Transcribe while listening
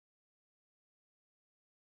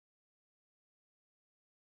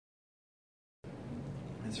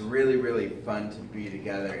It's really, really fun to be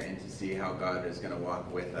together and to see how God is going to walk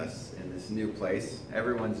with us in this new place.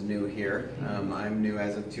 Everyone's new here. I'm new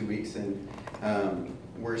as of 2 weeks, and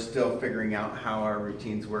we're still figuring out how our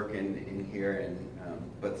routines work in here.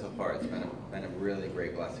 But so far, it's been a really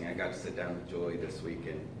great blessing. I got to sit down with Julie this week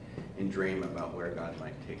and dream about where God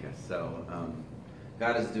might take us. So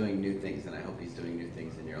God is doing new things, and I hope He's doing new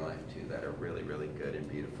things in your life too that are really, really good and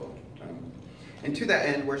beautiful. And to that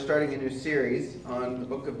end, we're starting a new series on the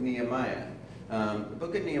book of Nehemiah. The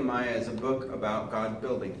book of Nehemiah is a book about God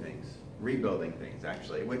building things, rebuilding things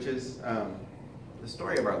actually, which is the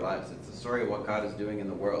story of our lives. It's the story of what God is doing in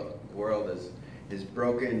the world. The world is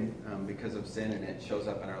broken because of sin, and it shows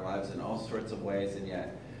up in our lives in all sorts of ways, and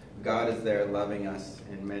yet God is there loving us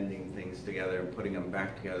and mending things together and putting them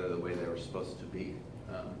back together the way they were supposed to be.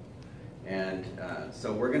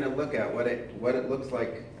 So we're going to look at what it looks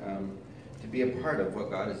like to be a part of what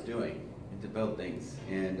God is doing and to build things.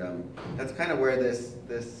 And that's kind of where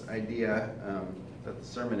this idea that the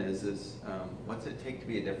sermon is what's it take to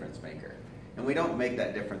be a difference maker? And we don't make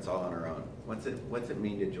that difference all on our own. What's it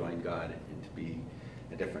mean to join God and to be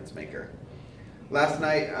a difference maker? Last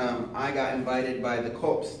night, I got invited by the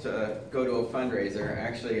Colts to go to a fundraiser.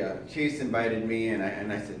 Actually, Chase invited me, and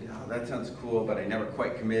I said, oh, that sounds cool, but I never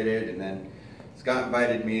quite committed. And then Scott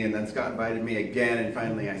invited me, and then Scott invited me again, and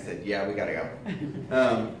finally I said, yeah, we got to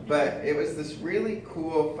go. But it was this really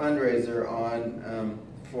cool fundraiser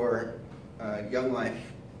for Young Life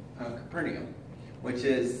Capernaum, which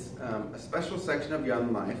is a special section of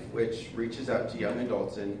Young Life which reaches out to young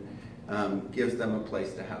adults and gives them a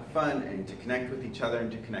place to have fun and to connect with each other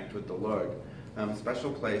and to connect with the Lord. A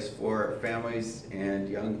special place for families and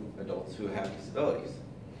young adults who have disabilities.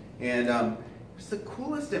 And it's the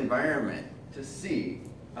coolest environment to see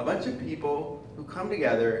a bunch of people who come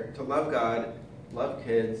together to love God, love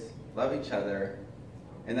kids, love each other,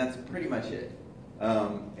 and that's pretty much it.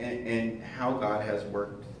 And how God has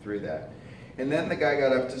worked through that. And then the guy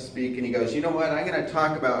got up to speak, and he goes, you know what, I'm going to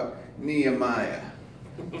talk about Nehemiah.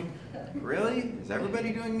 Really? Is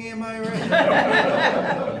everybody doing Nehemiah right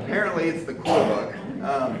now? Apparently it's the cool book.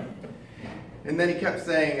 And then he kept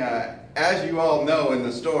saying, as you all know in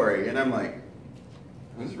the story, and I'm like,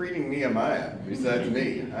 who's reading Nehemiah besides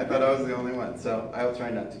me? I thought I was the only one, so I'll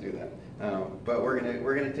try not to do that. But we're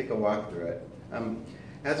gonna take a walk through it.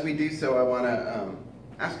 As we do so, I want to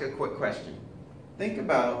ask a quick question. Think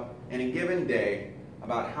about, in a given day,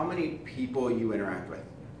 about how many people you interact with.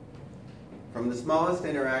 From the smallest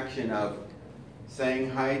interaction of saying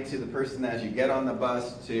hi to the person as you get on the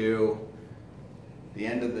bus to the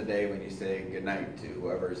end of the day when you say goodnight to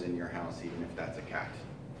whoever's in your house, even if that's a cat.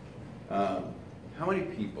 How many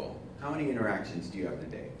people, how many interactions do you have in a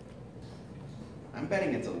day? I'm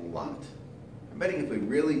betting it's a lot. I'm betting if we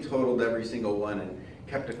really totaled every single one and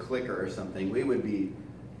kept a clicker or something, we would be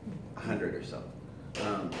 100 or so.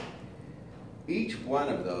 Each one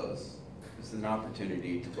of those is an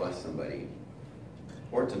opportunity to bless somebody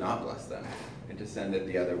or to not bless them and to send it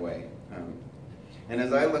the other way. And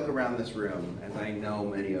as I look around this room, as I know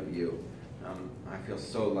many of you, I feel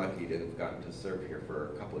so lucky to have gotten to serve here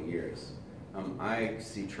for a couple of years. I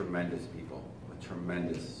see tremendous people with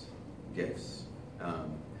tremendous gifts.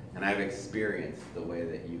 And I've experienced the way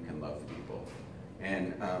that you can love people.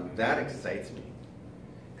 And that excites me.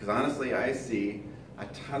 Because honestly, I see a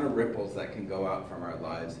ton of ripples that can go out from our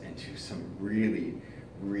lives into some really,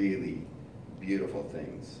 really beautiful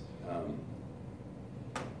things.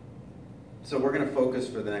 So we're going to focus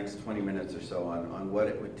for the next 20 minutes or so on what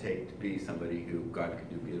it would take to be somebody who God could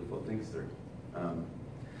do beautiful things through.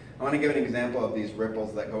 I want to give an example of these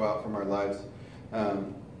ripples that go out from our lives.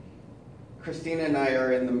 Christina and I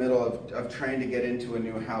are in the middle of trying to get into a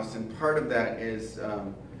new house, and part of that is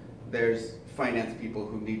there's finance people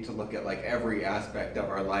who need to look at like every aspect of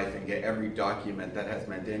our life and get every document that has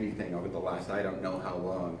meant anything over the last I don't know how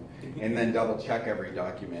long, and then double check every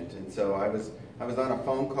document. And so I was on a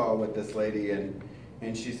phone call with this lady,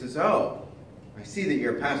 and she says, oh, I see that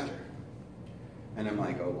you're a pastor. And I'm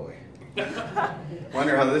like, oh boy,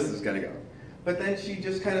 wonder how this is going to go. But then she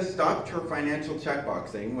just kind of stopped her financial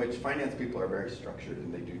checkboxing, which finance people are very structured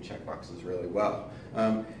and they do checkboxes really well.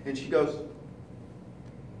 And she goes,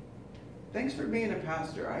 thanks for being a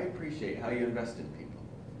pastor. I appreciate how you invest in people.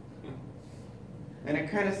 And it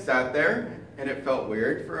kind of sat there, and it felt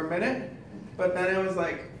weird for a minute. But then I was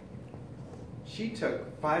like, she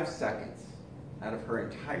took 5 seconds out of her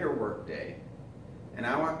entire workday, and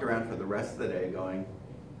I walked around for the rest of the day going,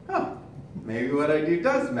 oh, maybe what I do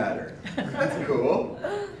does matter. That's cool.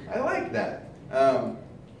 I like that.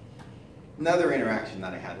 Another interaction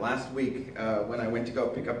that I had last week when I went to go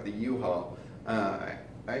pick up the U-Haul,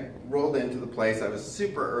 I rolled into the place. I was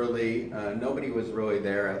super early. Nobody was really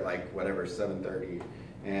there at like whatever 7:30,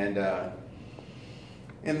 and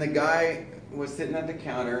the guy was sitting at the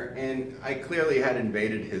counter, and I clearly had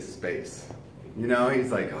invaded his space. You know,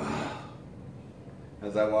 he's like, oh.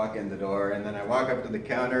 As I walk in the door, and then I walk up to the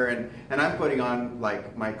counter, and I'm putting on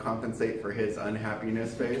like my compensate for his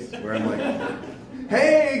unhappiness face, where I'm like,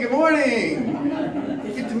 hey, good morning!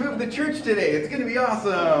 You get to move the church today. It's going to be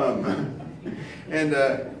awesome. And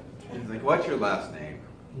he's like, what's your last name?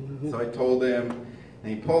 So I told him,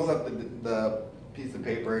 and he pulls up the piece of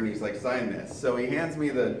paper, and he's like, sign this. So he hands me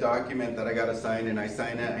the document that I got to sign, and I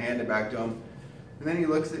sign it, I hand it back to him. And then he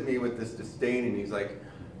looks at me with this disdain, and he's like,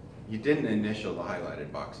 you didn't initial the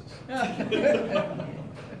highlighted boxes.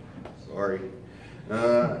 Sorry.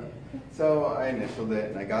 So I initialed it,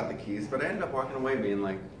 and I got the keys, but I ended up walking away being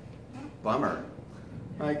like, bummer.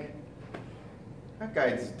 Like, that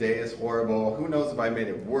guy's day is horrible. Who knows if I made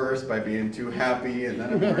it worse by being too happy, and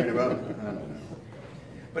then I'm worried about, I don't know.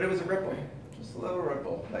 But it was a ripple, just a little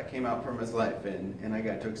ripple that came out from his life, and I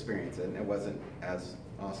got to experience it, and it wasn't as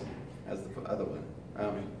awesome as the other one.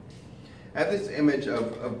 I have this image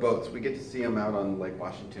of boats. We get to see them out on Lake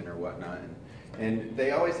Washington or whatnot, and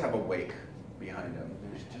they always have a wake behind them.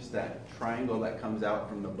 There's just that triangle that comes out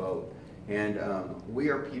from the boat, and we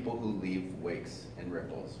are people who leave wakes and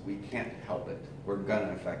ripples. We can't help it. We're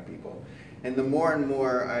gonna affect people. And the more and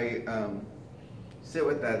more I sit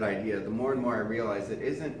with that idea, the more and more I realize it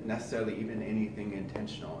isn't necessarily even anything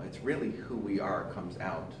intentional. It's really who we are comes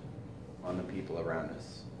out on the people around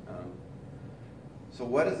us. So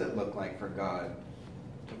what does it look like for God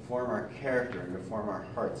to form our character and to form our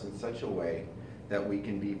hearts in such a way that we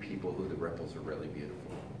can be people who the ripples are really beautiful?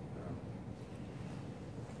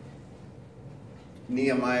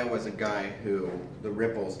 Nehemiah was a guy who the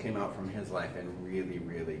ripples came out from his life in really,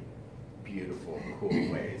 really beautiful, cool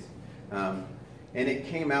ways. And it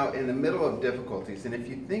came out in the middle of difficulties. And if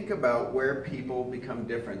you think about where people become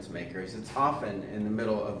difference makers, it's often in the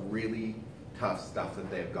middle of really tough stuff that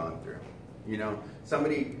they've gone through. You know,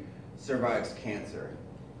 somebody survives cancer,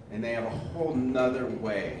 and they have a whole nother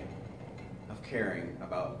way of caring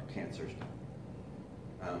about cancer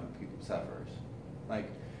sufferers. Like,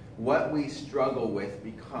 what we struggle with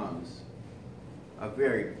becomes a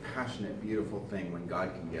very passionate, beautiful thing when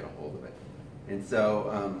God can get a hold of it. And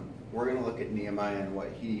so we're going to look at Nehemiah and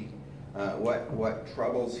what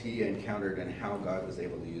troubles he encountered and how God was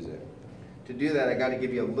able to use it. To do that, I got to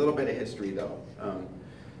give you a little bit of history, though.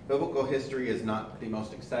 Biblical history is not the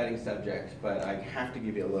most exciting subject, but I have to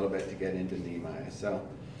give you a little bit to get into Nehemiah. So,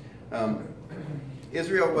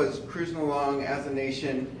 Israel was cruising along as a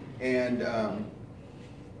nation, and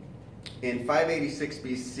in 586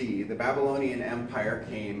 BC, the Babylonian Empire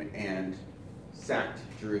came and sacked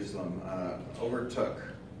Jerusalem, overtook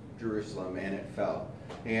Jerusalem, and it fell.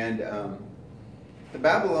 And the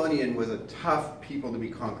Babylonian was a tough people to be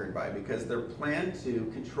conquered by, because their plan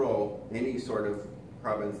to control any sort of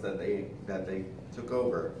province that they took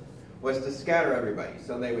over was to scatter everybody.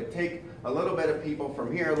 So they would take a little bit of people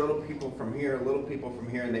from here, a little people from here, a little people from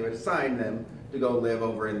here, and they would assign them to go live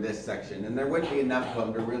over in this section. And there wouldn't be enough of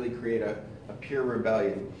them to really create a pure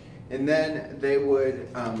rebellion. And then they would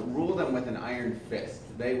rule them with an iron fist.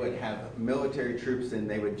 They would have military troops, and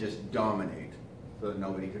they would just dominate so that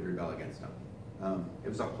nobody could rebel against them. It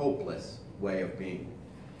was a hopeless way of being.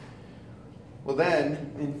 Well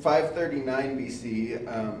then, in 539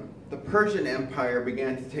 BC, the Persian Empire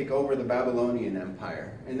began to take over the Babylonian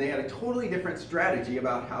Empire. And they had a totally different strategy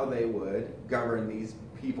about how they would govern these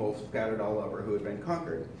people scattered all over who had been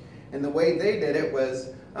conquered. And the way they did it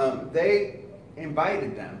was they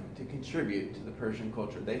invited them to contribute to the Persian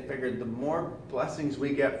culture. They figured the more blessings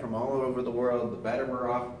we get from all over the world, the better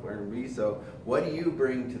we're off we're going to be. So what do you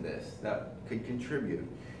bring to this that could contribute?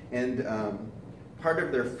 And part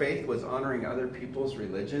of their faith was honoring other people's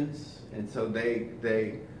religions, and so they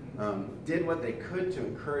did what they could to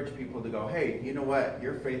encourage people to go, hey, you know what,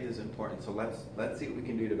 your faith is important, so let's see what we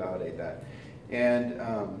can do to validate that. And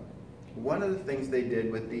one of the things they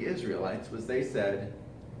did with the Israelites was they said,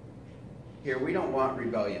 here, we don't want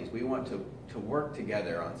rebellions, we want to work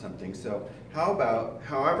together on something. So how about,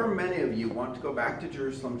 however many of you want to go back to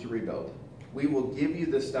Jerusalem to rebuild, we will give you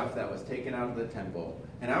the stuff that was taken out of the temple.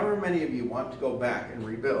 And however many of you want to go back and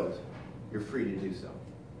rebuild, you're free to do so.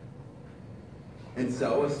 And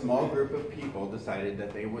so a small group of people decided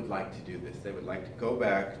that they would like to do this. They would like to go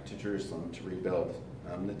back to Jerusalem to rebuild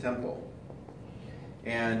the temple.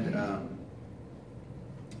 And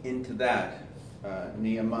into that,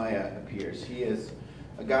 Nehemiah appears. He is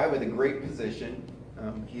a guy with a great position.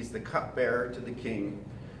 He's the cupbearer to the king.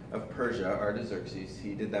 of Persia, Artaxerxes.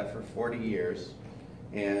 He did that for 40 years,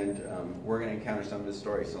 and we're going to encounter some of his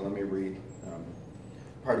story, so let me read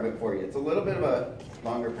part of it for you. It's a little bit of a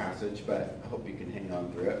longer passage, but I hope you can hang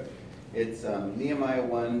on through it. It's Nehemiah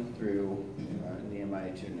 1 through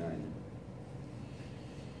Nehemiah 2:9.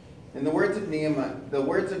 In the words of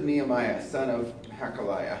Nehemiah, son of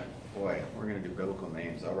Hakaliah. Boy, we're going to do biblical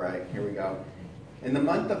names. All right, here we go. In the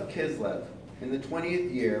month of Kislev, in the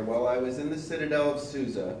 20th year, while I was in the citadel of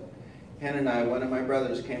Susa, Hanani, one of my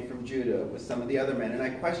brothers, came from Judah with some of the other men, and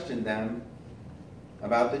I questioned them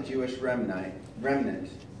about the Jewish remnant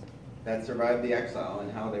that survived the exile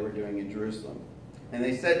and how they were doing in Jerusalem. And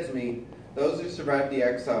they said to me, those who survived the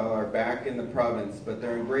exile are back in the province, but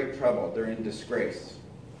they're in great trouble. They're in disgrace.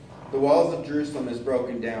 The walls of Jerusalem is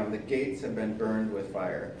broken down. The gates have been burned with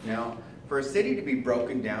fire. Now, for a city to be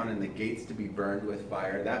broken down and the gates to be burned with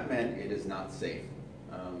fire, that meant it is not safe.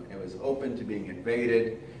 It was open to being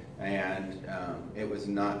invaded, and it was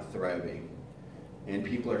not thriving. And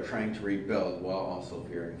people are trying to rebuild while also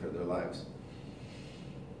fearing for their lives.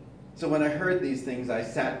 So when I heard these things, I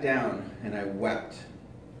sat down and I wept.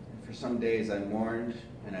 And for some days I mourned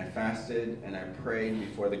and I fasted and I prayed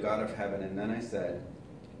before the God of heaven. And then I said,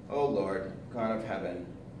 O Lord, God of heaven,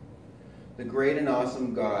 the great and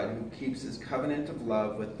awesome God who keeps his covenant of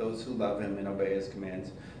love with those who love him and obey his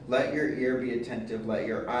commands, let your ear be attentive, let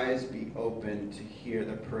your eyes be open to hear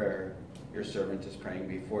the prayer your servant is praying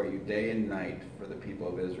before you day and night for the people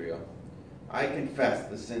of Israel. I confess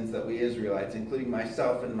the sins that we Israelites, including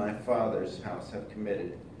myself and my father's house, have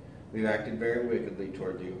committed. We've acted very wickedly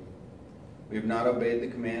toward you. We have not obeyed the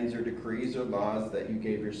commands or decrees or laws that you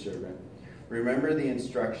gave your servant. Remember the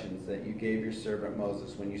instructions that you gave your servant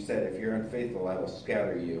Moses when you said, if you're unfaithful, I will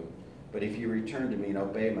scatter you. But if you return to me and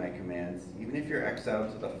obey my commands, even if you're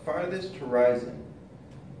exiled to the farthest horizon,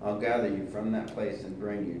 I'll gather you from that place and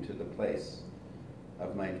bring you to the place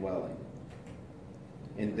of my dwelling.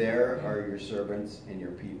 And there are your servants and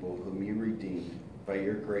your people, whom you redeemed by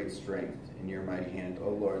your great strength and your mighty hand. O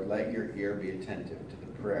Lord, let your ear be attentive to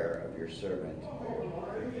the prayer of your servant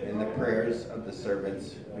and the prayers of the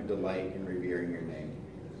servants who delight in revering your name.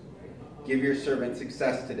 Give your servant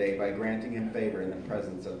success today by granting him favor in the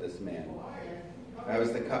presence of this man. I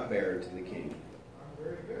was the cupbearer to the king.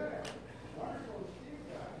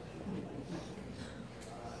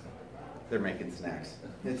 They're making snacks.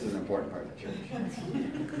 It's an important part of the church.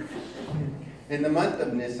 In the month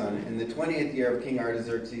of Nisan, in the 20th year of King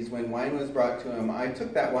Artaxerxes, when wine was brought to him, I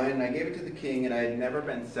took that wine and I gave it to the king, and I had never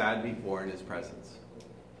been sad before in his presence.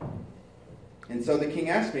 And so the king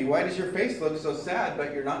asked me, why does your face look so sad,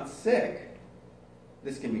 but you're not sick?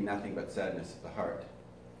 This can be nothing but sadness of the heart.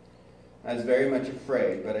 I was very much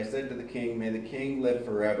afraid, but I said to the king, may the king live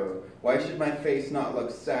forever. Why should my face not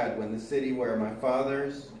look sad when the city where my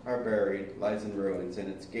fathers are buried lies in ruins and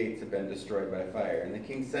its gates have been destroyed by fire? And the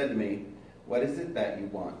king said to me, what is it that you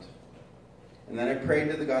want? And then I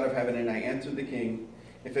prayed to the God of heaven, and I answered the king,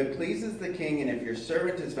 if it pleases the king, and if your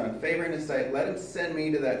servant has found favor in his sight, let him send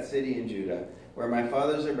me to that city in Judah, where my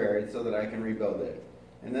fathers are buried, so that I can rebuild it.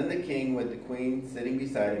 And then the king, with the queen sitting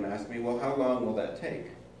beside him, asked me, well, how long will that take?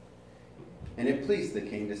 And it pleased the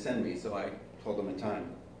king to send me, so I told him a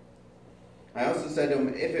time. I also said to him,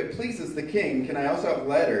 if it pleases the king, can I also have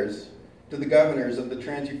letters to the governors of the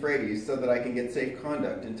Trans-Euphrates, so that I can get safe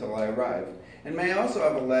conduct until I arrive? And may I also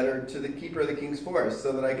have a letter to the keeper of the king's forest,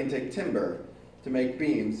 so that I can take timber to make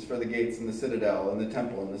beams for the gates and the citadel and the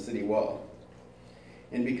temple and the city wall?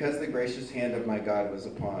 And because the gracious hand of my God was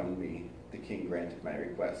upon me, the king granted my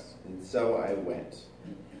request. And so I went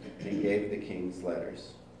and gave the king's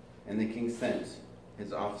letters. And the king sent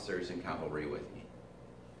his officers and cavalry with me.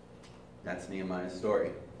 That's Nehemiah's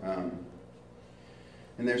story.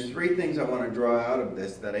 And there's three things I want to draw out of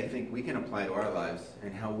this that I think we can apply to our lives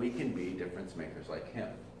and how we can be difference makers like him.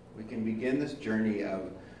 We can begin this journey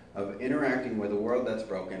of interacting with a world that's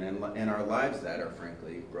broken and our lives that are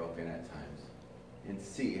frankly broken at times, and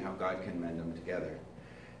see how God can mend them together.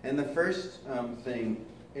 And the first thing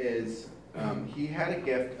is he had a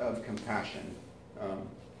gift of compassion.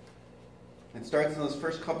 It starts in those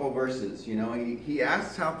first couple of verses. You know, he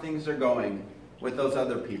asks how things are going with those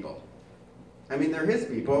other people. I mean, they're his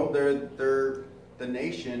people. They're the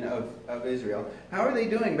nation of Israel. How are they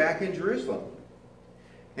doing back in Jerusalem?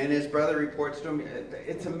 And his brother reports to him,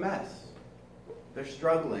 it's a mess. They're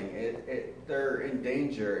struggling. They're in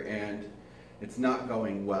danger, and it's not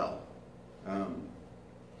going well.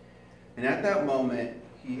 And at that moment,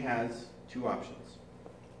 he has two options.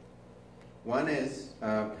 One is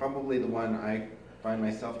probably the one I find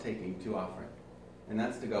myself taking too often. And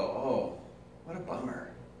that's to go, oh, what a bummer.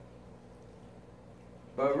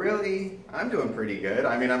 but really, I'm doing pretty good.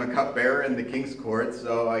 I mean, I'm a cupbearer in the king's court,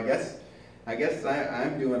 so I guess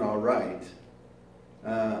I'm doing all right.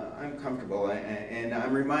 I'm comfortable, and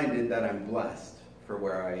I'm reminded that I'm blessed for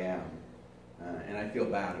where I am. And I feel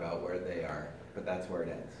bad about where they are, but that's where it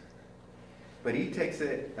ends. But he takes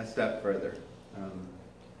it a step further.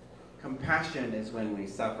 Compassion is when we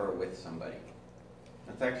suffer with somebody.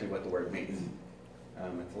 That's actually what the word means.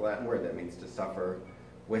 It's a Latin word that means to suffer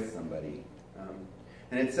with somebody.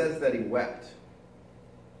 And it says that he wept,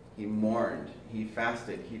 he mourned, he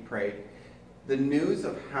fasted, he prayed. The news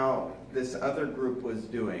of how this other group was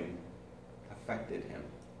doing affected him.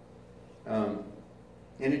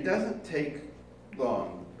 And it doesn't take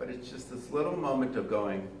long, but it's just this little moment of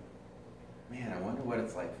going, man, I wonder what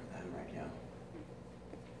it's like for them right now.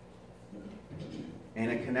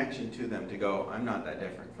 And a connection to them to go, I'm not that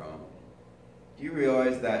different from them. Do you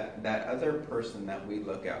realize that that other person that we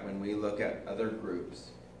look at when we look at other groups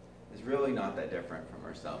is really not that different from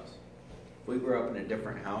ourselves? If we grew up in a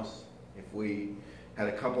different house, if we had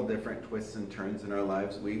a couple different twists and turns in our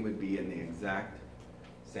lives, we would be in the exact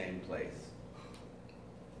same place.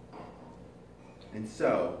 And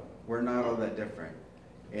so, we're not all that different.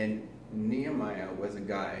 And Nehemiah was a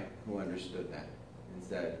guy who understood that and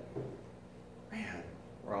said, man,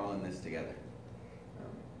 we're all in this together.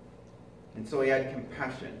 And so he had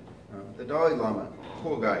compassion. The Dalai Lama,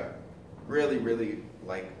 cool guy. Really, really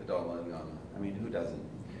like the Dalai Lama. I mean, who doesn't?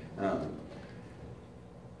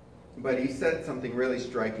 But he said something really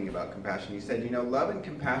striking about compassion. He said, love and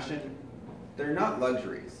compassion, they're not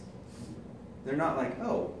luxuries. They're not like,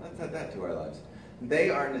 oh, let's add that to our lives.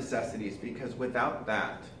 They are necessities, because without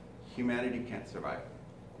that, humanity can't survive.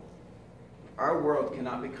 Our world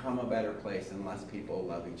cannot become a better place unless people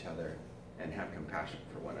love each other and have compassion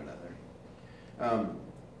for one another.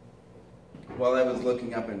 While I was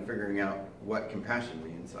looking up and figuring out what compassion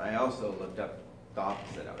means, I also looked up the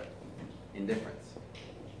opposite of it, indifference.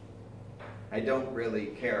 I don't really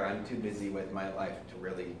care. I'm too busy with my life to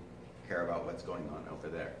really care about what's going on over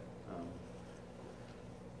there.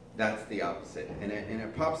 That's the opposite. And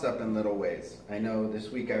it pops up in little ways. I know this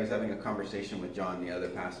week I was having a conversation with John, the other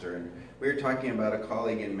pastor, and we were talking about a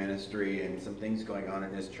colleague in ministry and some things going on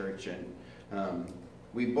in his church, and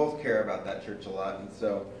we both care about that church a lot. And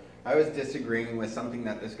so I was disagreeing with something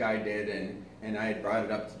that this guy did, and I had brought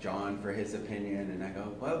it up to John for his opinion, and I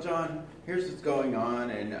go, well, John, here's what's going on,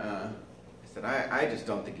 and I said, I just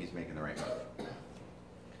don't think he's making the right move.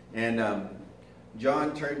 And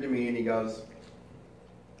John turned to me and he goes,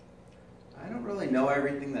 I don't really know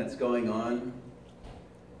everything that's going on,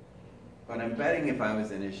 but I'm betting if I was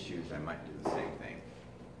in his shoes, I might do the same thing.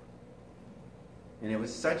 And it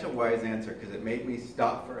was such a wise answer, because it made me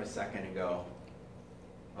stop for a second and go,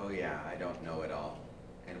 oh yeah, I don't know it all.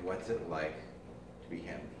 And what's it like to be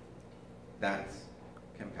him? That's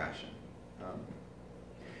compassion.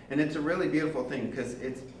 And it's a really beautiful thing, because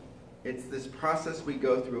it's this process we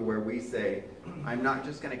go through where we say, I'm not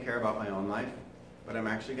just going to care about my own life, but I'm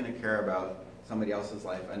actually going to care about somebody else's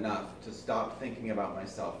life enough to stop thinking about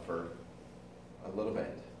myself for a little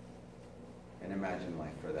bit and imagine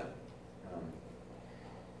life for them.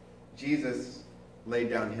 Jesus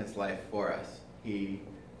laid down his life for us. He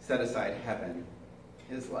set aside heaven,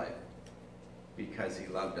 his life, because he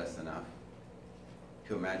loved us enough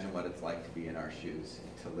to imagine what it's like to be in our shoes,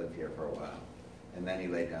 to live here for a while. And then he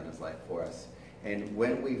laid down his life for us. And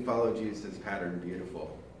when we follow Jesus' pattern,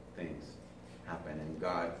 beautiful things happen, and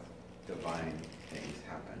God's divine things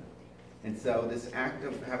happen. And so this act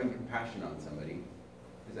of having compassion on somebody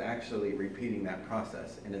is actually repeating that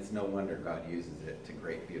process, and it's no wonder God uses it to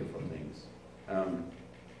great, beautiful things.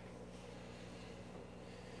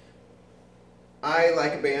 I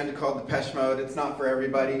like a band called Depeche Mode. It's not for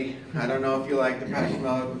everybody. I don't know if you like Depeche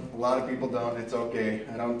Mode. A lot of people don't. It's okay.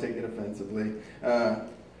 I don't take it offensively.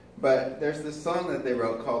 But there's this song that they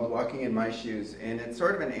wrote called Walking in My Shoes, and it's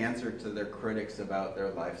sort of an answer to their critics about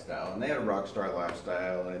their lifestyle. And they had a rock star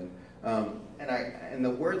lifestyle, and the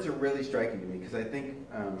words are really striking to me, because I think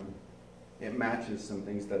it matches some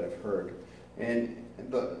things that I've heard. And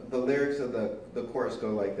the lyrics of the chorus go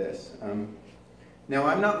like this. Now,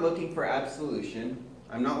 I'm not looking for absolution.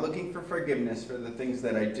 I'm not looking for forgiveness for the things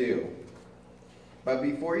that I do. But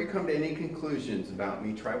before you come to any conclusions about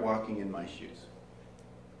me, try walking in my shoes.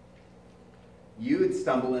 You would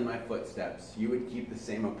stumble in my footsteps. You would keep the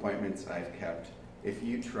same appointments I've kept if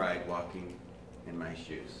you tried walking in my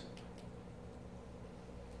shoes.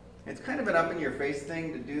 It's kind of an up-in-your-face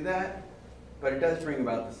thing to do that, but it does bring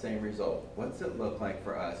about the same result. What's it look like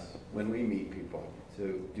for us when we meet people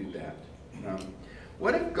to do that?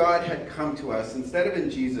 What if God had come to us, instead of in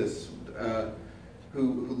Jesus,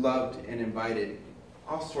 who loved and invited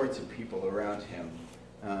all sorts of people around him,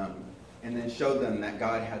 and then showed them that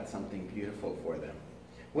God had something beautiful for them?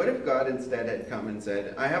 What if God instead had come and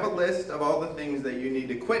said, I have a list of all the things that you need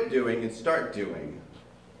to quit doing and start doing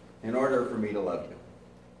in order for me to love you?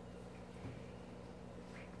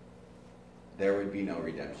 There would be no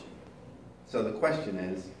redemption. So the question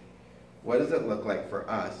is, what does it look like for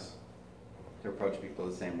us to approach people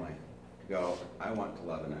the same way? To go, I want to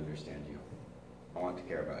love and understand you. I want to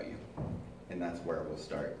care about you. And that's where we'll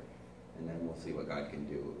start. And then we'll see what God can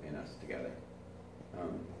do in us together.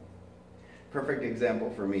 Perfect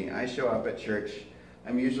example for me. I show up at church.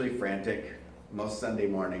 I'm usually frantic most Sunday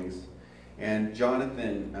mornings. And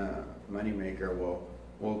Jonathan, Moneymaker,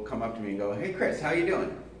 will come up to me and go, hey Chris, how you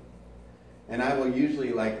doing? And I will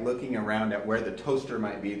usually, like looking around at where the toaster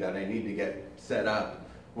might be that I need to get set up,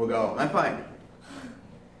 will go, I'm fine.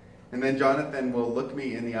 And then Jonathan will look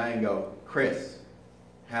me in the eye and go, Chris,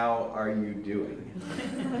 how are you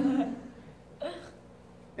doing?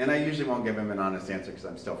 And I usually won't give him an honest answer because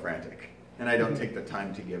I'm still frantic. And I don't take the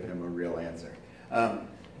time to give him a real answer.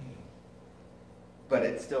 But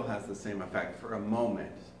it still has the same effect. For a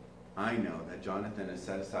moment, I know that Jonathan has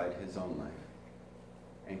set aside his own life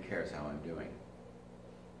and cares how I'm doing.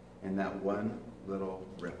 And that one little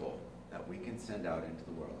ripple that we can send out into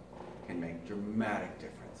the world can make dramatic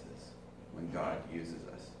differences when God uses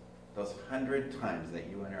us. Those 100 times that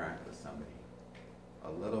you interact with somebody, a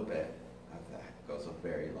little bit of that goes a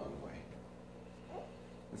very long way.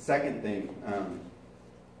 The second thing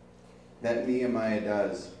that Nehemiah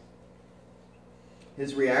does,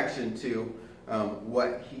 his reaction to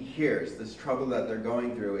what he hears, this trouble that they're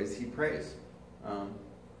going through, is he prays.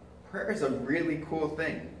 Prayer is a really cool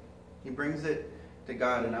thing. He brings it to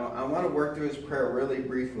God, and I want to work through his prayer really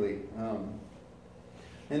briefly.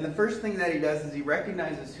 And the first thing that he does is he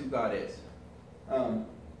recognizes who God is.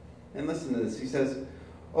 And listen to this. He says,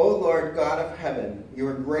 O Lord, God of heaven, you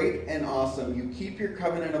are great and awesome. You keep your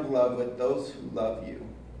covenant of love with those who love you.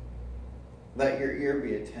 Let your ear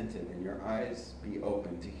be attentive and your eyes be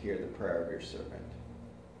open to hear the prayer of your servant.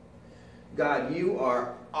 God, you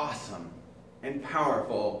are awesome and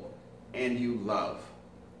powerful, and you love.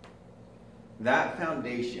 That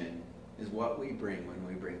foundation is what we bring when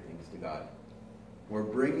we bring things to God. We're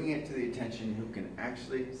bringing it to the attention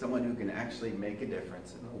someone who can actually make a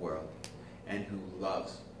difference in the world and who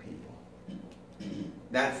loves people.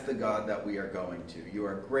 That's the God that we are going to. You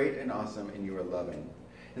are great and awesome, and you are loving.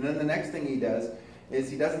 And then the next thing he does is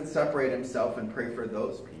he doesn't separate himself and pray for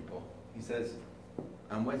those people. He says,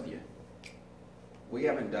 I'm with you. We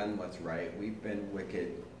haven't done what's right. We've been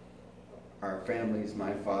wicked. Our families,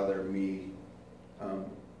 my father, me,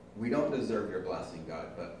 we don't deserve your blessing, God,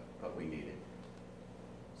 but we need it.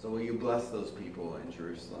 So will you bless those people in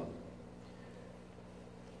Jerusalem?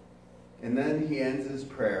 And then he ends his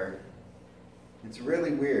prayer. It's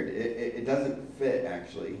really weird. It doesn't fit,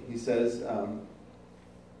 actually. He says,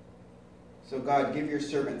 so God, give your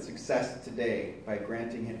servant success today by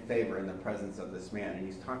granting him favor in the presence of this man. And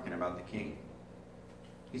he's talking about the king.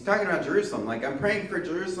 He's talking about Jerusalem. Like, I'm praying for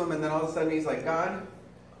Jerusalem, and then all of a sudden he's like, God,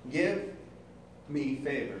 give me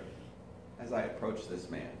favor as I approach this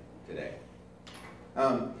man today.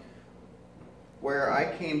 Where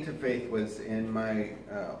I came to faith was in my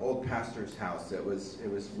old pastor's house. It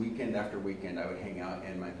was weekend after weekend I would hang out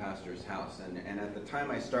in my pastor's house. And at the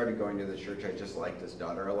time I started going to the church, I just liked his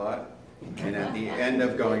daughter a lot. And at the end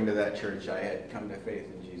of going to that church, I had come to faith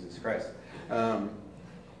in Jesus Christ.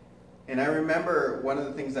 And I remember one of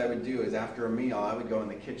the things I would do is after a meal, I would go in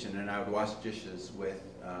the kitchen and I would wash dishes with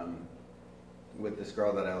this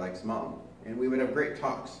girl that I like's mom. And we would have great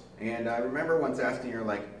talks. And I remember once asking her,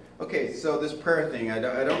 like, okay, so this prayer thing, I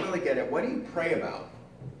don't really get it. What do you pray about?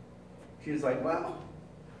 She was like, well,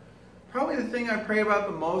 probably the thing I pray about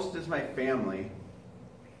the most is my family.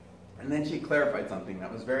 And then she clarified something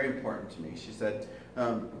that was very important to me. She said,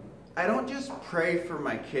 I don't just pray for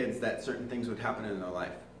my kids that certain things would happen in their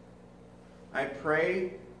life. I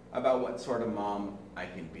pray about what sort of mom I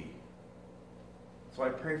can be. So I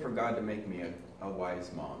pray for God to make me a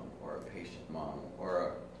wise mom, or a patient mom,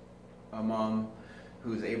 or a mom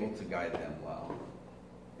who's able to guide them well.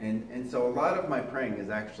 And so a lot of my praying is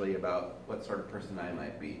actually about what sort of person I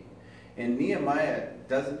might be. And Nehemiah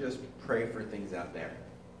doesn't just pray for things out there.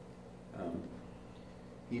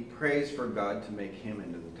 He prays for God to make him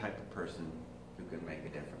into the type of person who can make a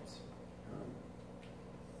difference.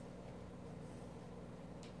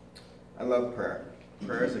 I love prayer.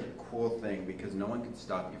 Prayer is a cool thing because no one can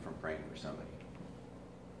stop you from praying for somebody.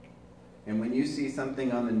 And when you see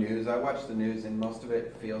something on the news, I watch the news and most of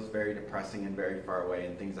it feels very depressing and very far away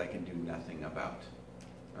and things I can do nothing about.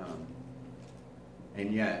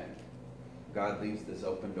 And yet, God leaves this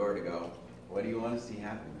open door to go, what do you want to see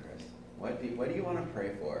happen, Chris? What do you want to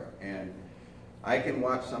pray for? And I can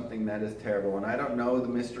watch something that is terrible, and I don't know the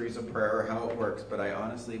mysteries of prayer or how it works, but I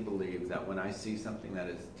honestly believe that when I see something that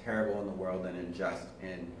is terrible in the world and unjust,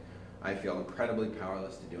 and I feel incredibly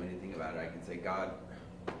powerless to do anything about it, I can say, God,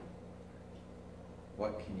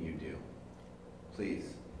 what can you do? Please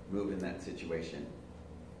move in that situation.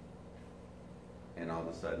 And all of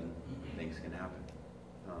a sudden, things can happen.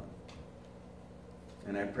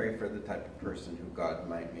 And I pray for the type of person who God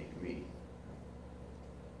might make me.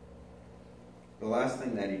 The last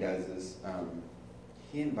thing that he does is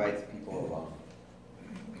he invites people along.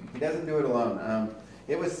 He doesn't do it alone.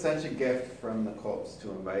 It was such a gift from the Colts to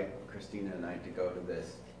invite Christina and I to go to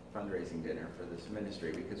this fundraising dinner for this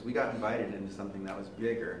ministry, because we got invited into something that was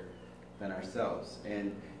bigger than ourselves.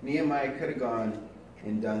 And Nehemiah could have gone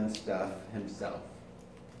and done stuff himself.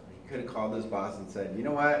 He could have called his boss and said, you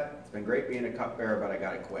know what, it's been great being a cupbearer, but I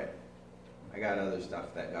got to quit. I got other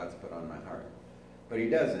stuff that God's put on my heart. But he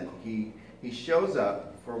doesn't. He shows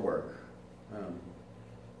up for work,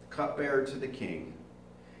 cupbearer to the king,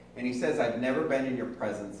 and he says, I've never been in your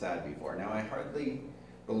presence sad before. Now, I hardly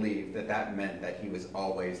believe that that meant that he was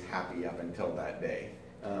always happy up until that day.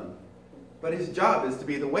 But his job is to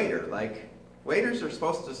be the waiter. Like, waiters are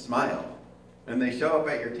supposed to smile, and they show up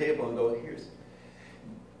at your table and go, here's.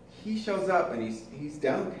 He shows up and he's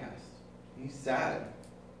downcast. He's sad.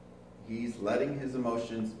 He's letting his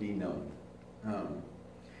emotions be known.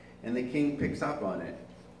 And the king picks up on it.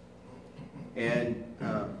 And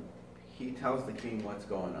he tells the king what's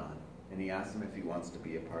going on. And he asks him if he wants to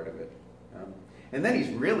be a part of it. And then he's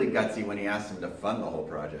really gutsy when he asks him to fund the whole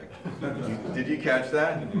project. Did you catch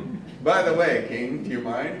that? By the way, king, do you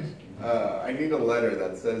mind? I need a letter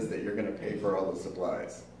that says that you're going to pay for all the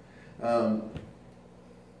supplies.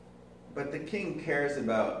 But the king cares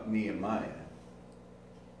about Nehemiah.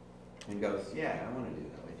 And goes, yeah, I want to do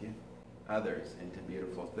that with you. Others into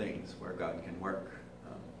beautiful things where God can work.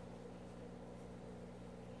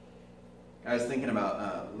 I was thinking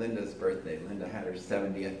about Linda's birthday. Linda had her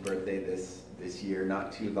 70th birthday this year,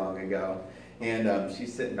 not too long ago. And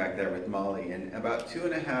she's sitting back there with Molly. And about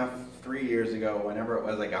 2.5, 3 years ago, whenever it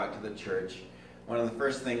was I got to the church, one of the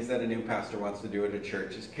first things that a new pastor wants to do at a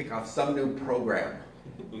church is kick off some new program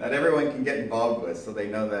that everyone can get involved with so they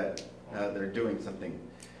know that they're doing something.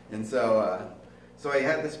 And so I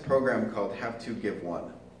had this program called Have Two, Give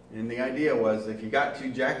One. And the idea was if you got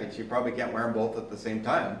 2 jackets, you probably can't wear them both at the same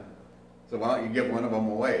time. So why don't you give one of them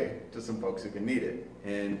away to some folks who can need it?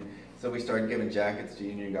 And so we started giving jackets to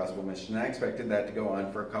Union Gospel Mission. I expected that to go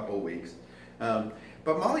on for a couple of weeks. But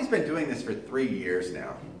Molly's been doing this for 3 years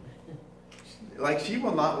now. Like, she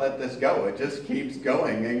will not let this go. It just keeps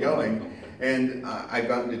going and going. And I've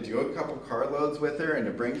gotten to do a couple carloads with her and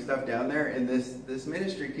to bring stuff down there. And this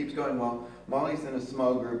ministry keeps going. Well, Molly's in a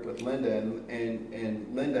small group with Linda,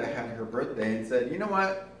 and Linda had her birthday and said, you know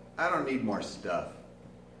what? I don't need more stuff.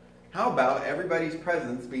 How about everybody's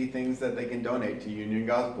presents be things that they can donate to Union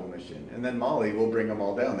Gospel Mission? And then Molly will bring them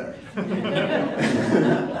all down there.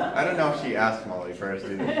 I don't know if she asked Molly first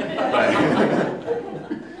either.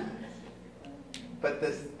 But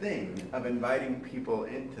this thing of inviting people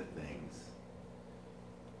into things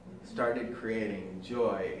started creating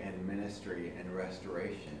joy and ministry and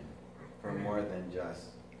restoration for more than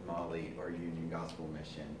just Molly or Union Gospel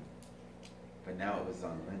Mission. But now it was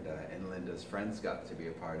on Linda, and Linda's friends got to be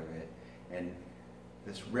a part of it. And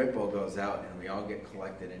this ripple goes out, and we all get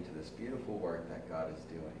collected into this beautiful work that God is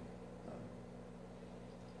doing.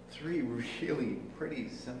 3 really pretty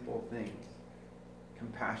simple things.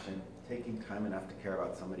 Compassion, taking time enough to care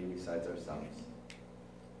about somebody besides ourselves.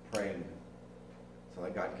 Praying so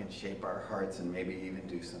that God can shape our hearts and maybe even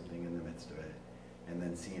do something in the midst of it. And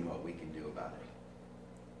then seeing what we can do about it.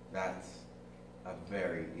 That's a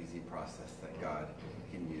very easy process that God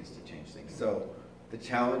can use to change things. So the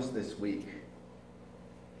challenge this week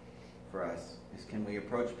for us is, can we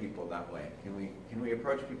approach people that way? Can we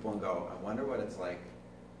approach people and go, I wonder what it's like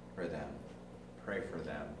for them. Pray for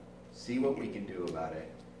them. See what we can do about it.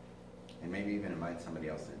 And maybe even invite somebody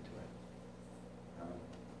else into it.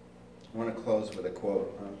 I want to close with a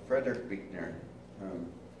quote. Frederick Buechner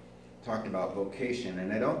talked about vocation,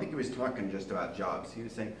 and I don't think he was talking just about jobs. He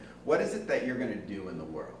was saying, what is it that you're going to do in the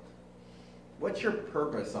world? What's your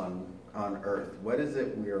purpose on earth? What is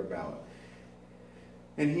it we're about?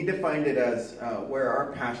 And he defined it as where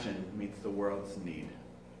our passion meets the world's need.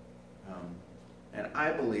 And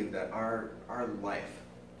I believe that our life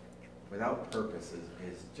without purpose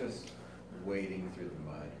is just wading through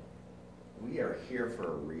the mud. We are here for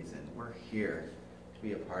a reason. We're here to to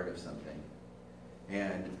be a part of something.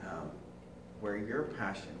 And where your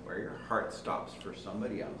passion, where your heart stops for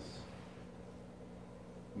somebody else,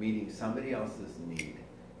 meeting somebody else's need,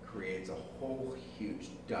 creates a whole huge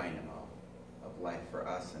dynamo of life for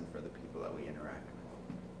us and for the people that we interact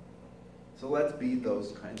with. So let's be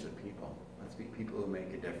those kinds of people. Let's be people who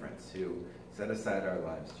make a difference, who set aside our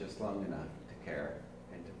lives just long enough to care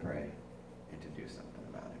and to pray and to do something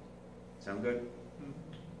about it. Sound good?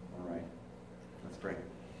 Mm-hmm. All right. Let's pray.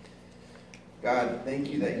 God,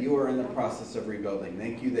 thank you that you are in the process of rebuilding.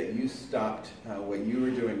 Thank you that you stopped what you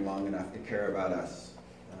were doing long enough to care about us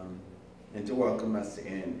and to welcome us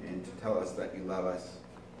in and to tell us that you love us.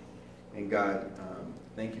 And God,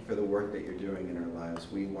 thank you for the work that you're doing in our lives.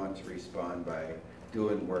 We want to respond by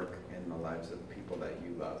doing work in the lives of people that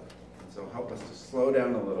you love. And so help us to slow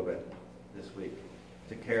down a little bit this week,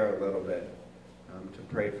 to care a little bit, to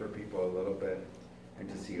pray for people a little bit, and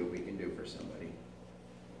to see what we can do for somebody.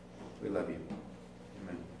 We love you.